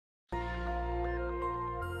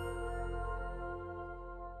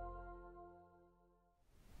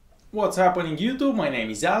What's happening YouTube? My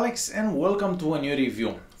name is Alex and welcome to a new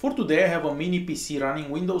review. For today I have a mini PC running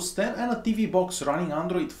Windows 10 and a TV box running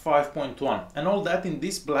Android 5.1 and all that in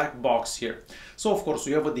this black box here. So of course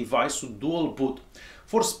we have a device with dual boot.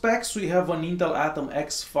 For specs we have an Intel Atom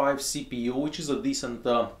X5 CPU, which is a decent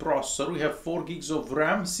processor. We have 4 gigs of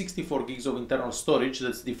RAM, 64 gigs of internal storage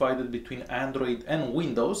that's divided between Android and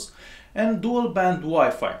Windows, and dual band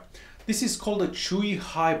Wi-Fi. This is called a Chuwi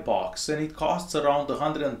HiBox and it costs around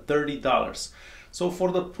 $130. So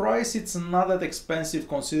for the price it's not that expensive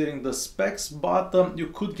considering the specs, but you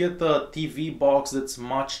could get a TV box that's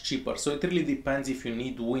much cheaper. So it really depends if you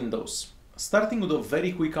need Windows. Starting with a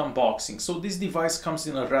very quick unboxing. So this device comes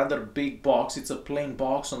in a rather big box. It's a plain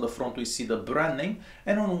box. On the front we see the brand name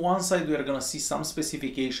and on one side we are going to see some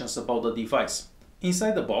specifications about the device.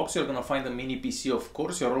 Inside the box you're going to find a mini PC, of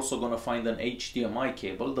course. You're also going to find an HDMI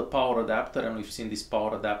cable, the power adapter, and we've seen this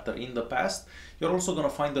power adapter in the past. You're also going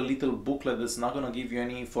to find a little booklet that's not going to give you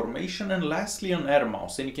any information, and lastly an air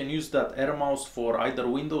mouse, and you can use that air mouse for either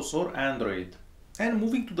Windows or Android. And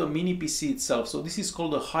moving to the mini PC itself, so this is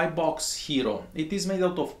called a HiBox Hero. It is made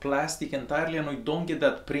out of plastic entirely and we don't get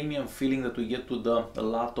that premium feeling that we get with a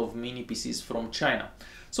lot of mini PCs from China.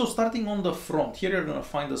 So starting on the front, here you're going to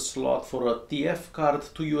find a slot for a TF card,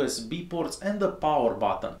 2 USB ports and the power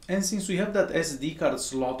button. And since we have that SD card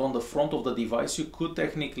slot on the front of the device, you could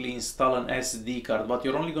technically install an SD card, but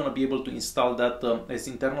you're only going to be able to install that as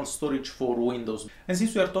internal storage for Windows. And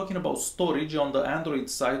since we are talking about storage, on the Android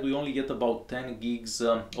side we only get about 10 gigs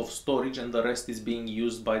of storage and the rest is being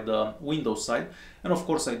used by the Windows side. And of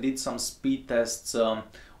course I did some speed tests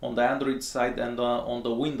on the Android side and on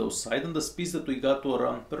the Windows side, and the speeds that we got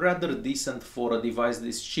were rather decent for a device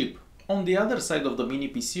this cheap. On the other side of the mini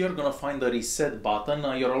PC you're going to find a reset button.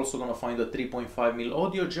 You're also going to find a 3.5mm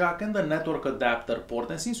audio jack and the network adapter port.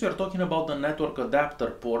 And since we are talking about the network adapter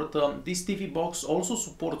port, this TV box also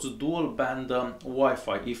supports dual band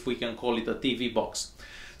Wi-Fi, if we can call it a TV box.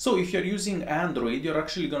 So if you're using Android, you're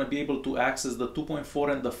actually going to be able to access the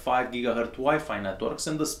 2.4 and the 5 GHz Wi-Fi networks,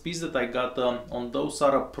 and the speeds that I got on those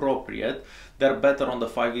are appropriate. They're better on the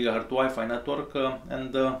 5 GHz Wi-Fi network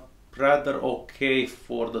and rather okay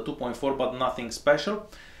for the 2.4, but nothing special.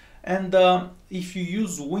 And if you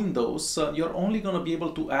use Windows, you're only going to be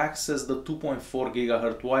able to access the 2.4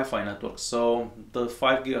 GHz Wi-Fi network, so the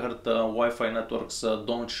 5 GHz Wi-Fi networks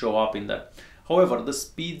don't show up in there. However, the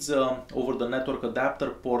speeds over the network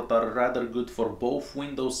adapter port are rather good for both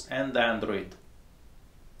Windows and Android.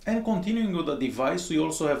 And continuing with the device, we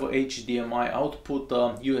also have a HDMI output,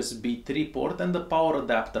 USB 3 port and the power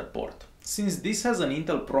adapter port. Since this has an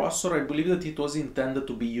Intel processor, I believe that it was intended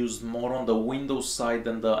to be used more on the Windows side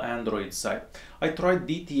than the Android side. I tried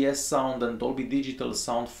DTS sound and Dolby Digital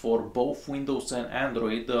sound for both Windows and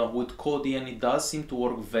Android with Kodi, and it does seem to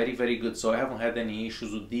work very good, so I haven't had any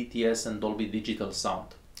issues with DTS and Dolby Digital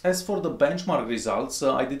sound. As for the benchmark results,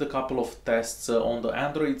 I did a couple of tests on the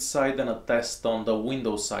Android side and a test on the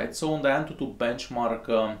Windows side. So on the AnTuTu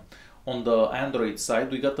benchmark on the Android side,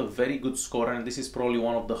 we got a very good score, and this is probably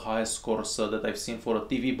one of the highest scores that I've seen for a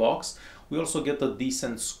TV box. We also get a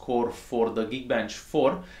decent score for the Geekbench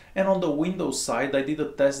 4. And on the Windows side, I did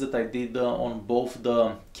a test that I did on both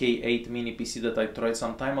the K8 mini PC that I tried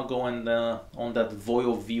some time ago and on that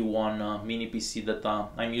Voyo V1 mini PC that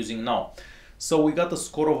I'm using now. So we got a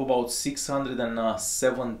score of about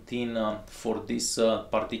 617 for this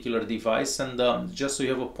particular device, and just so you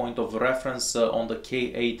have a point of reference, on the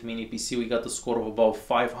K8 mini PC we got a score of about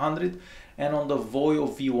 500, and on the Voyo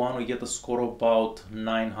V1 we get a score of about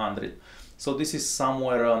 900. So this is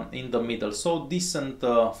somewhere in the middle, so decent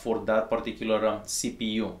for that particular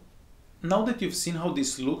CPU. Now that you've seen how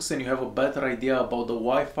this looks and you have a better idea about the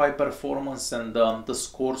Wi-Fi performance and the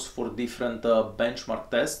scores for different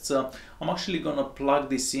benchmark tests, I'm actually gonna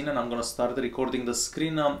plug this in and I'm gonna start recording the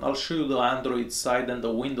screen. I'll show you the Android side and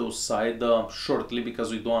the Windows side shortly,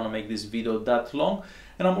 because we don't want to make this video that long.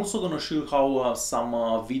 And I'm also gonna show you how some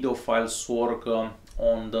video files work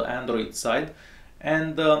on the Android side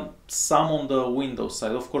and some on the Windows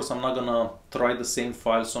side. Of course, I'm not gonna try the same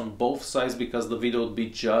files on both sides because the video would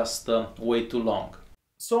be just way too long.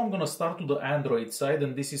 So I'm gonna start with the Android side,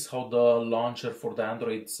 and this is how the launcher for the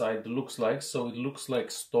Android side looks like. So it looks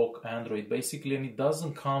like stock Android basically, and it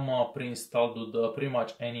doesn't come pre-installed with pretty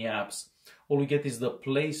much any apps. All we get is the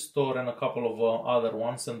Play Store and a couple of other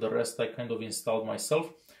ones, and the rest I kind of installed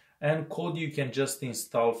myself. And Kodi you can just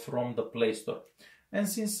install from the Play Store. And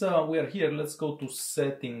since we are here, let's go to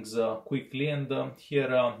settings quickly, and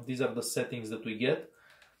here these are the settings that we get.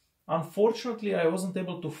 Unfortunately, I wasn't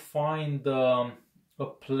able to find a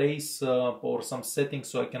place or some settings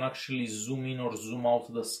so I can actually zoom in or zoom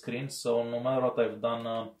out the screen. So no matter what I've done,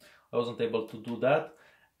 I wasn't able to do that.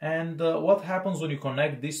 And what happens when you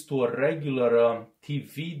connect this to a regular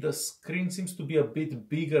TV, the screen seems to be a bit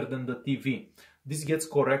bigger than the TV. This gets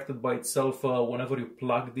corrected by itself whenever you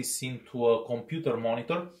plug this into a computer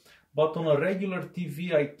monitor. But on a regular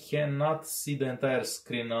TV, I cannot see the entire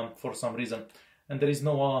screen for some reason. And there is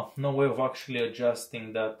no way of actually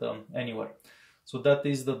adjusting that anywhere. So that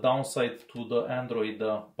is the downside to the Android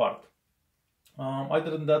part.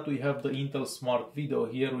 Other than that, we have the Intel Smart Video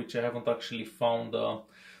here, which I haven't actually found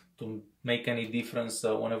to make any difference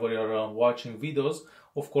whenever you're watching videos.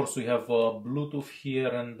 Of course, we have Bluetooth here,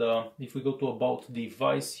 and if we go to About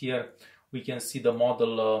Device here, we can see the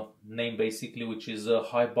model name basically, which is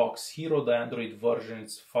HiBox Hero. The Android version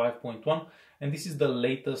is 5.1, and this is the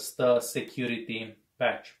latest security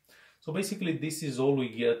patch. So basically, this is all we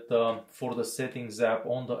get for the settings app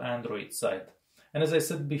on the Android side. And as I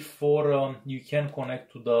said before, you can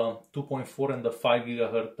connect to the 2.4 and the 5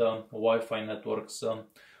 GHz Wi-Fi networks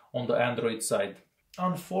on the Android side.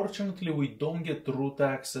 Unfortunately, we don't get root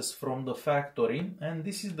access from the factory, and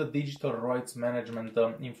this is the digital rights management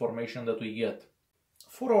information that we get.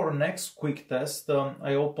 For our next quick test,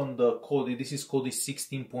 I opened the Kodi. This is Kodi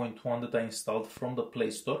 16.1 that I installed from the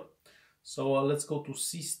Play Store. So let's go to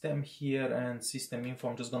System here and System Info.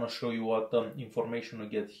 I'm just going to show you what information we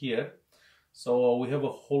get here. So we have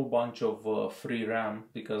a whole bunch of free RAM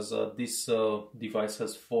because this device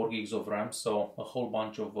has 4 gigs of RAM, so a whole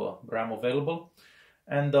bunch of RAM available.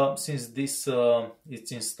 And since this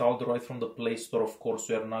it's installed right from the Play Store, of course,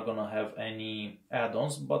 we are not going to have any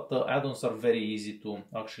add-ons, but the add-ons are very easy to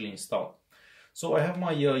actually install. So I have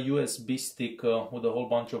my USB stick with a whole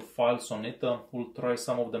bunch of files on it. We'll try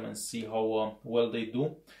some of them and see how well they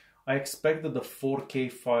do. I expect that the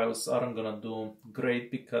 4K files aren't gonna do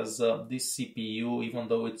great because this CPU, even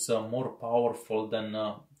though it's more powerful than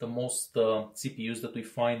the most CPUs that we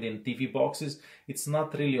find in TV boxes, it's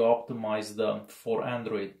not really optimized for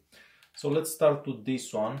Android. So let's start with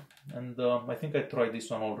this one, and I think I tried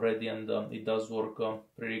this one already, and it does work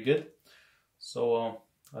pretty good. So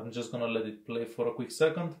I'm just gonna let it play for a quick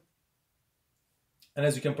second, and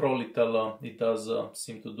as you can probably tell, it does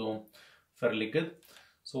seem to do fairly good.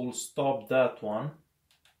 So we'll stop that one.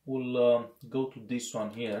 We'll go to this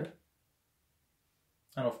one here.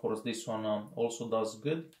 And of course this one also does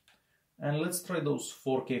good. And let's try those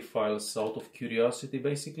 4K files out of curiosity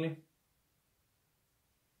basically.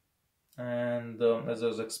 And as I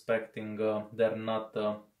was expecting, they're not,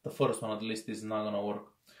 the first one at least is not gonna work.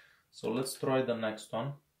 So let's try the next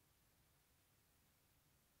one.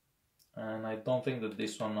 And I don't think that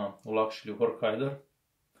this one will actually work either.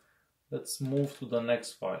 Let's move to the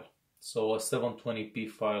next file. So a 720p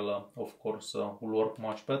file, of course, will work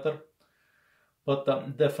much better.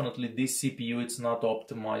 But definitely this CPU, it's not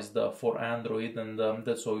optimized for Android, and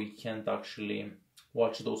that's why we can't actually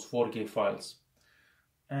watch those 4K files.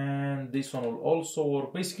 And this one will also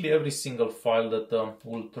work. Basically every single file that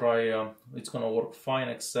we'll try, it's gonna work fine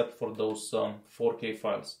except for those 4K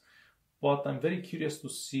files. But I'm very curious to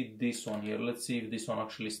see this one here. Let's see if this one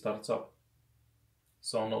actually starts up.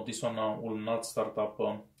 So no, this one will not start up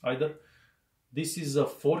either. This is a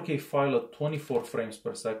 4K file at 24 frames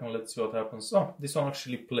per second. Let's see what happens. Oh, this one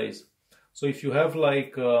actually plays. So if you have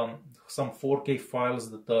like some 4K files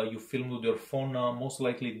that you filmed with your phone, most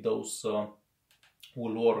likely those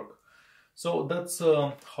will work. So that's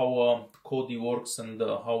how Kodi works and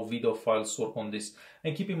how video files work on this.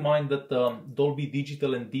 And keep in mind that Dolby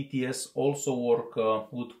Digital and DTS also work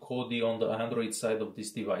with Kodi on the Android side of this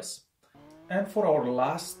device. And for our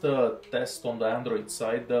last test on the Android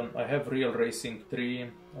side, I have Real Racing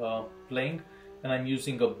 3 playing, and I'm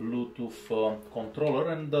using a Bluetooth controller,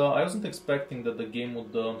 and I wasn't expecting that the game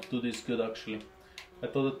would do this good actually. I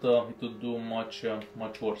thought that it would do much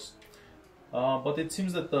worse. But it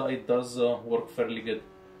seems that it does work fairly good.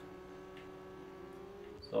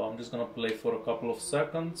 So I'm just gonna play for a couple of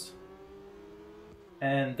seconds,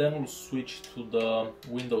 and then we'll switch to the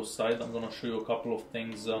Windows side. I'm gonna show you a couple of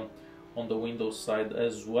things on the Windows side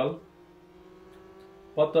as well.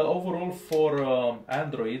 But overall for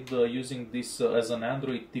Android, using this as an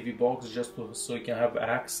Android TV box just so you can have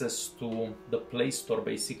access to the Play Store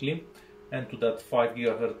basically, and to that 5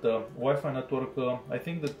 GHz Wi-Fi network, I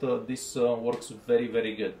think that this works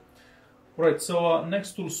very good. Right, so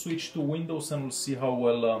next we'll switch to Windows and we'll see how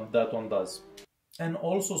well that one does. And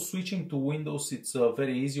also switching to Windows, it's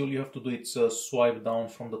very easy. All you have to do is swipe down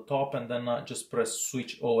from the top and then just press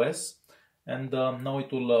Switch OS, and now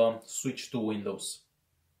it will switch to Windows.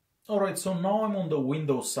 Alright, so now I'm on the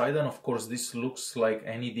Windows side, and of course this looks like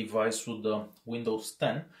any device with Windows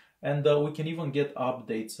 10, and we can even get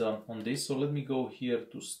updates on this. So let me go here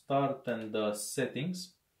to Start and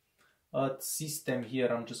Settings. System here,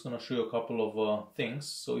 I'm just going to show you a couple of things.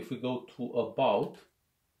 So if we go to About,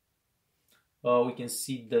 we can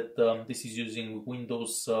see that this is using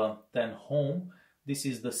Windows 10 Home. This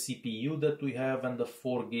is the CPU that we have and the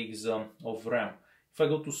 4 gigs of RAM. If I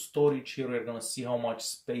go to storage here, we're going to see how much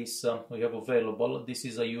space we have available. This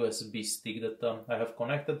is a USB stick that I have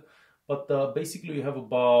connected, but basically you have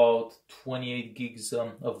about 28 gigs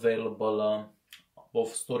available of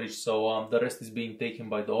storage, so the rest is being taken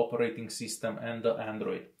by the operating system and the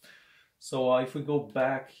Android. So if we go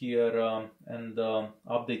back here and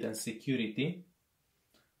Update and Security,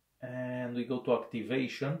 and we go to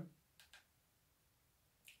Activation,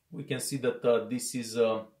 we can see that this is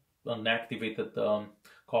an activated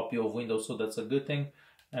copy of Windows, so that's a good thing.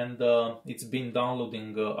 And it's been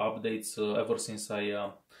downloading updates ever since I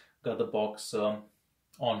got the box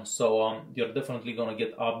on, so you're definitely gonna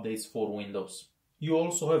get updates for Windows. You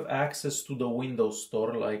also have access to the Windows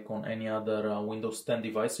Store like on any other Windows 10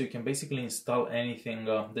 device, so you can basically install anything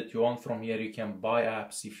that you want from here. You can buy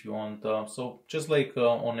apps if you want, so just like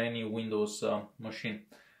on any Windows machine.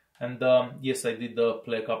 And yes, I did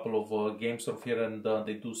play a couple of games off here, and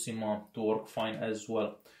they do seem to work fine as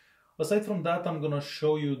well. Aside from that, I'm going to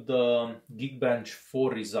show you the Geekbench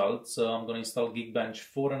 4 results. I'm going to install Geekbench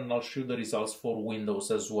 4 and I'll show you the results for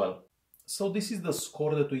Windows as well. So this is the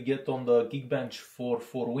score that we get on the Geekbench 4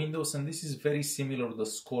 for Windows, and this is very similar to the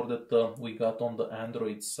score that we got on the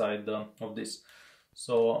Android side of this.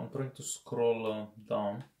 So I'm trying to scroll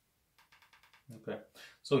down. Okay,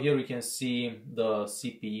 so here we can see the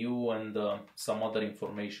CPU and some other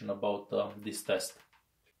information about this test.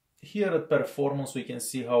 Here at performance we can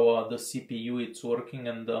see how the CPU it's working,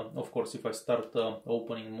 and of course if I start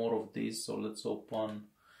opening more of these, so let's open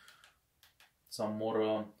some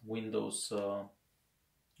more Windows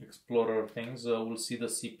Explorer things, we'll see the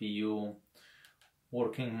CPU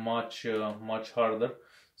working much harder.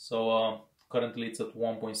 So currently it's at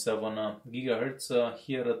 1.7 gigahertz.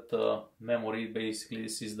 Here at memory, basically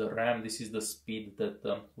this is the RAM, this is the speed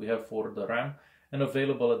that we have for the RAM, and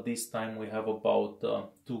available at this time we have about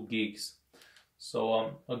 2 gigs.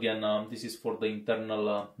 So again, this is for the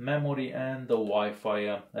internal memory and the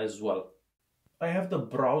Wi-Fi as well. I have the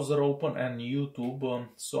browser open and YouTube,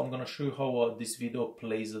 so I'm gonna show you how this video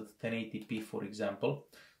plays at 1080p, for example.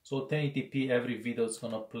 So 1080p, every video is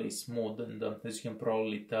gonna play smooth, and as you can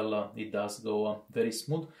probably tell, it does go very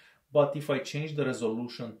smooth. But if I change the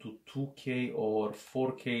resolution to 2K or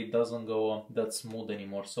 4K, it doesn't go that smooth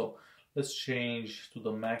anymore. So let's change to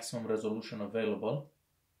the maximum resolution available.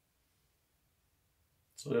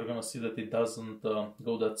 So you're gonna see that it doesn't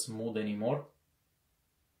go that smooth anymore.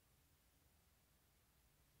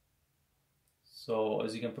 So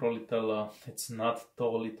as you can probably tell, it's not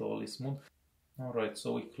totally smooth. Alright,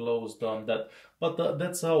 so we closed that, but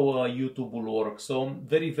that's how YouTube will work. So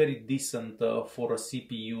very decent for a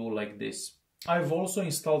CPU like this. I've also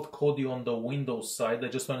installed Kodi on the Windows side. I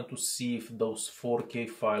just wanted to see if those 4K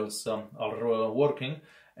files are working.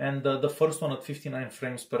 And the first one at 59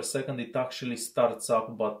 frames per second, it actually starts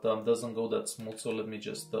up, but doesn't go that smooth. So let me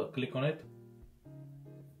just click on it.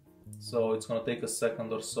 So it's gonna take a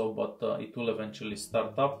second or so, but it will eventually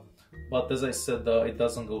start up. But as I said, it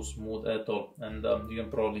doesn't go smooth at all, and you can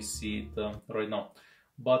probably see it right now.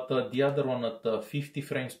 But the other one at 50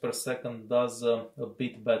 frames per second does a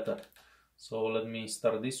bit better. So let me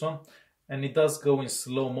start this one. And it does go in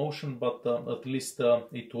slow motion, but at least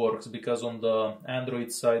it works, because on the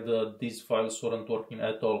Android side these files weren't working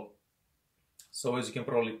at all. So as you can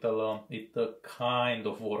probably tell, it kind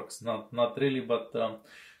of works, not really, but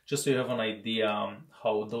just so you have an idea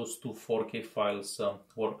how those two 4K files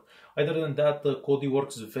work. Other than that, Kodi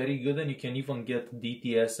works very good, and you can even get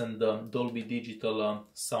DTS and Dolby Digital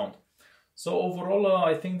sound. So overall,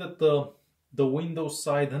 I think that the Windows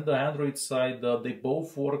side and the Android side, they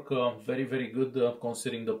both work very good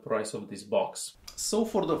considering the price of this box. So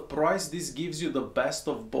for the price, this gives you the best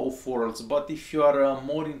of both worlds, but if you are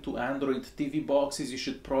more into Android TV boxes, you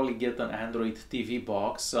should probably get an Android TV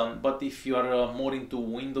box. But if you are more into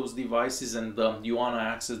Windows devices and you want to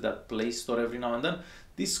access that Play Store every now and then,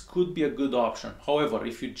 this could be a good option. However,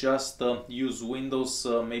 if you just use Windows,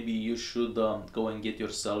 maybe you should go and get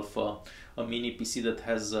yourself a mini PC that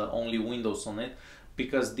has only Windows on it,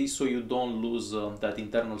 because this way you don't lose that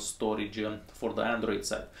internal storage for the Android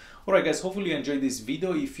side. Alright guys, hopefully you enjoyed this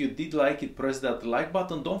video. If you did like it, press that like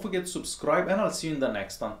button. Don't forget to subscribe, and I'll see you in the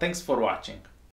next one. Thanks for watching.